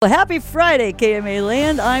Well, happy Friday, KMA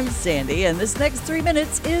Land. I'm Sandy, and this next 3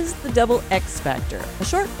 minutes is the Double X Factor, a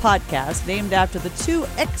short podcast named after the 2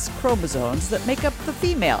 X chromosomes that make up the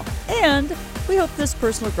female. And we hope this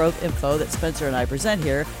personal growth info that Spencer and I present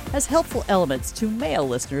here has helpful elements to male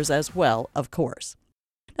listeners as well, of course.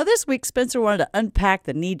 Now, this week, Spencer wanted to unpack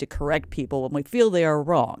the need to correct people when we feel they are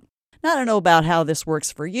wrong. Now, I don't know about how this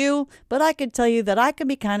works for you, but I can tell you that I can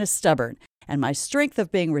be kind of stubborn. And my strength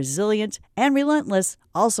of being resilient and relentless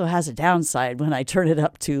also has a downside when I turn it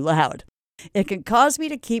up too loud. It can cause me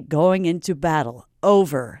to keep going into battle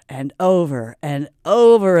over and over and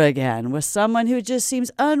over again with someone who just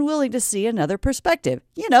seems unwilling to see another perspective.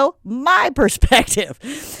 You know, my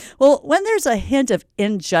perspective. Well, when there's a hint of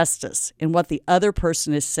injustice in what the other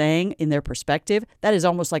person is saying in their perspective, that is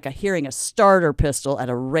almost like hearing a starter pistol at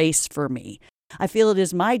a race for me. I feel it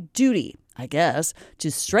is my duty, I guess,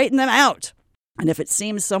 to straighten them out. And if it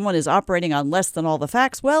seems someone is operating on less than all the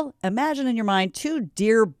facts, well, imagine in your mind 2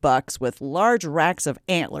 deer bucks with large racks of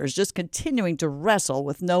antlers just continuing to wrestle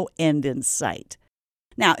with no end in sight.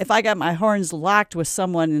 Now, if I got my horns locked with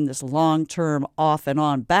someone in this long-term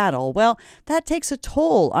off-and-on battle, well, that takes a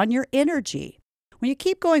toll on your energy. When you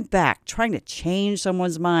keep going back, trying to change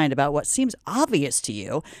someone's mind about what seems obvious to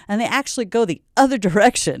you, and they actually go the other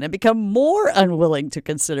direction and become more unwilling to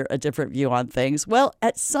consider a different view on things, well,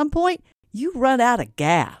 at some point, you run out of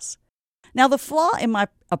gas. Now, the flaw in my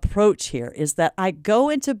approach here is that I go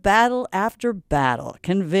into battle after battle,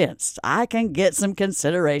 convinced I can get some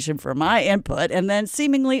consideration for my input, and then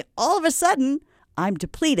seemingly all of a sudden, I'm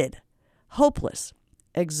depleted, hopeless,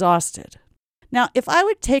 exhausted. Now, if I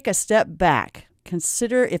would take a step back,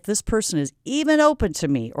 consider if this person is even open to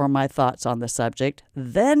me or my thoughts on the subject,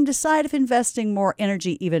 then decide if investing more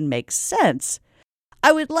energy even makes sense,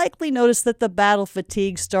 I would likely notice that the battle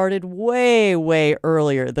fatigue started way, way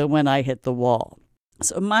earlier than when I hit the wall.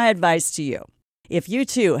 So my advice to you, if you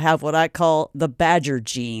too have what I call the badger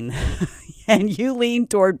gene, and you lean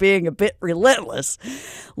toward being a bit relentless,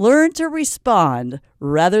 learn to respond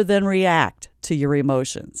rather than react to your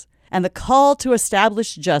emotions, and the call to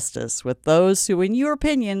establish justice with those who, in your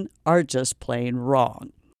opinion, are just plain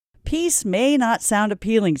wrong. Peace may not sound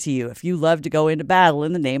appealing to you if you love to go into battle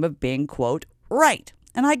in the name of being, quote, right.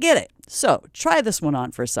 And I get it. So try this one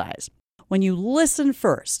on for size. When you listen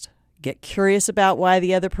first, get curious about why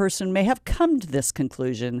the other person may have come to this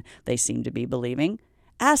conclusion they seem to be believing.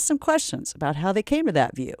 Ask some questions about how they came to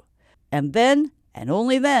that view. And then, and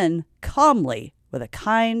only then, calmly, with a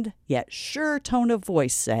kind yet sure tone of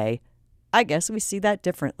voice say, I guess we see that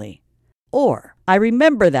differently. Or, I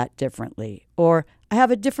remember that differently. Or, I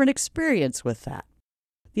have a different experience with that.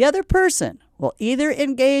 The other person will either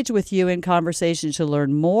engage with you in conversation to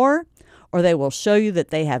learn more, or they will show you that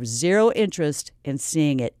they have zero interest in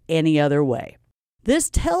seeing it any other way. This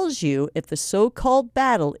tells you if the so-called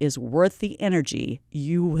battle is worth the energy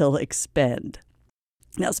you will expend.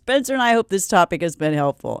 Now, Spencer and I hope this topic has been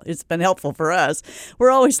helpful. It's been helpful for us.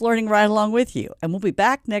 We're always learning right along with you, and we'll be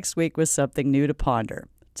back next week with something new to ponder.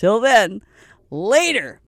 Till then, later!